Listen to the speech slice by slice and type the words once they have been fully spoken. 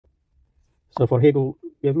So for Hegel,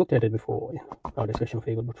 we have looked at it before in our discussion of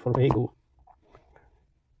Hegel, but for Hegel,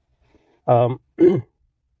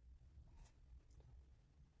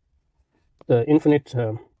 the infinite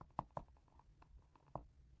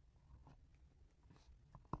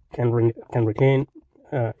can retain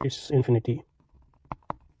its infinity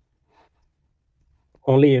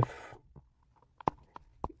only if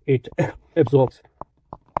it absorbs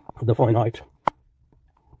the finite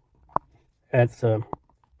as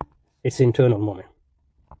its internal moment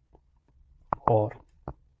or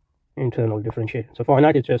internal differentiation. So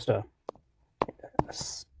finite is just a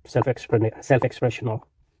self-expression of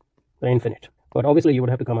the infinite. But obviously you would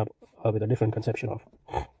have to come up with a different conception of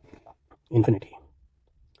infinity.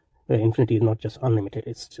 The infinity is not just unlimited,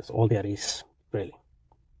 it's just all there is, really.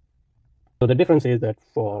 So the difference is that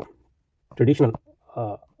for traditional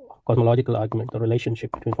cosmological argument, the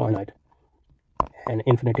relationship between finite and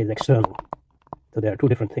infinite is external. So there are two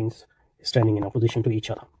different things standing in opposition to each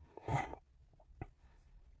other.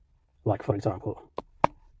 Like, for example,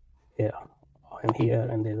 here, I'm here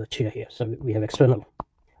and there's a chair here. So we have external.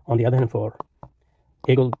 On the other hand, for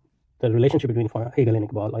Hegel, the relationship between Hegel and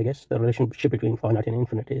Iqbal, I guess, the relationship between finite and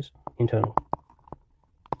infinite is internal.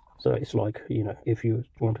 So it's like, you know, if you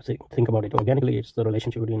want to think about it organically, it's the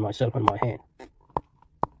relationship between myself and my hand.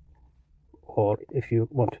 Or if you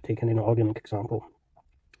want to take an inorganic example,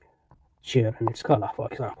 chair and its color, for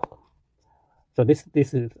example. So this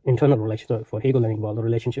is internal relationship. For Hegel and Iqbal, the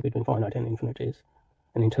relationship between finite and infinite is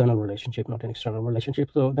an internal relationship, not an external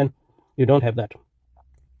relationship. So then you don't have that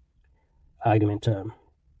argument,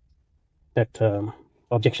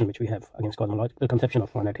 objection which we have against cosmology, the conception of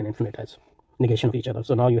finite and infinite as negation of each other.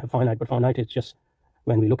 So now you have finite, but finite is just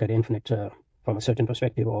when we look at infinite from a certain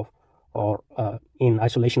perspective or in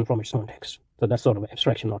isolation from its context. So that's sort of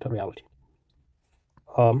abstraction, not a reality.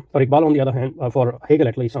 For Iqbal, on the other hand, for Hegel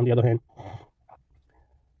at least, on the other hand,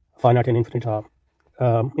 finite and infinite are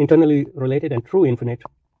internally related, and true infinite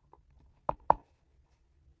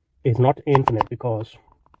is not infinite because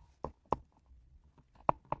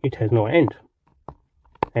it has no end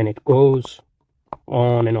and it goes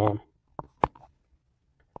on and on,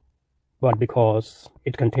 but because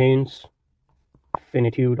it contains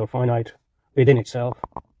finitude or finite within itself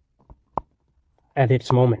at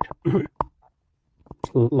its moment.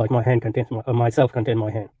 Like my hand contains myself contains my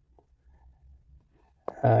hand,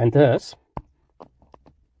 and thus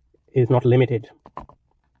is not limited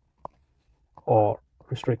or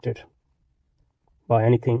restricted by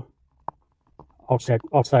anything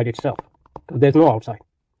outside itself. There's no outside.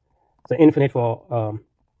 So infinite for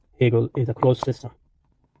Hegel is a closed system.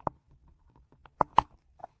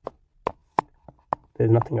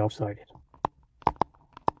 There's nothing outside it.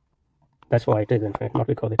 That's why it is infinite, not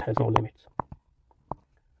because it has no limits.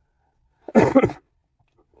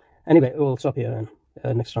 Anyway, we'll stop here,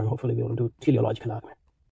 and next time hopefully we will do teleological argument.